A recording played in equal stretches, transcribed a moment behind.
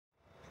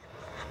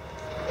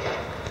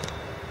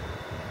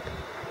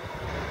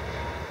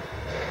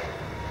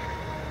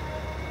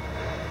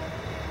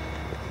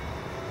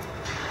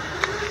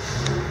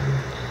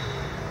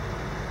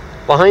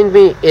Behind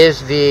me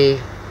is the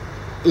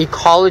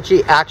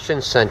Ecology Action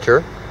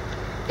Center.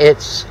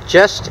 It's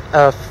just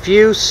a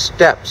few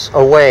steps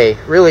away,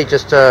 really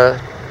just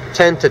a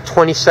 10 to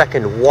 20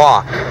 second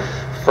walk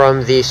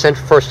from the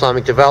Center for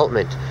Islamic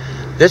Development.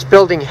 This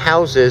building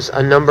houses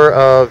a number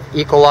of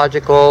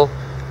ecological,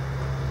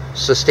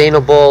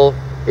 sustainable,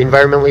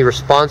 environmentally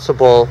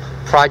responsible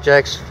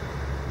projects,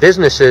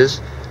 businesses,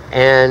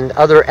 and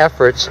other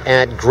efforts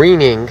at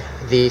greening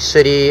the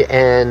city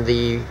and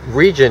the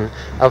region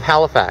of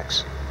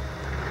Halifax.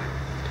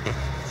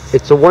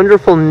 It's a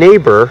wonderful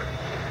neighbor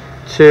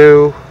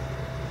to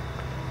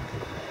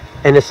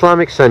an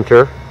Islamic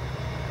center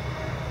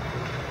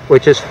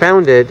which is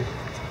founded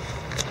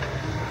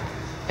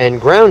and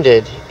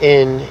grounded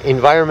in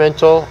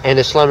environmental and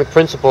Islamic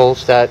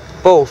principles that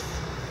both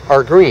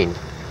are green.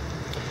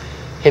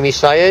 HïMY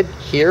SYeD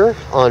here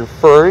on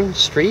Fern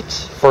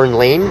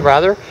Lane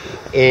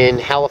in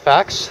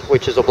Halifax,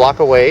 which is a block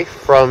away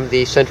from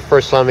the Center for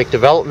Islamic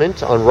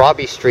Development on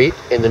Robbie Street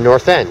in the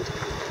North End.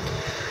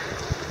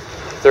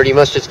 30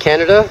 Masjids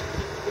Canada,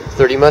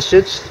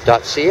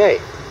 30masjids.ca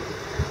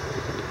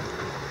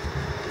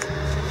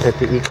at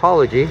the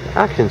Ecology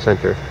Action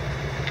Center.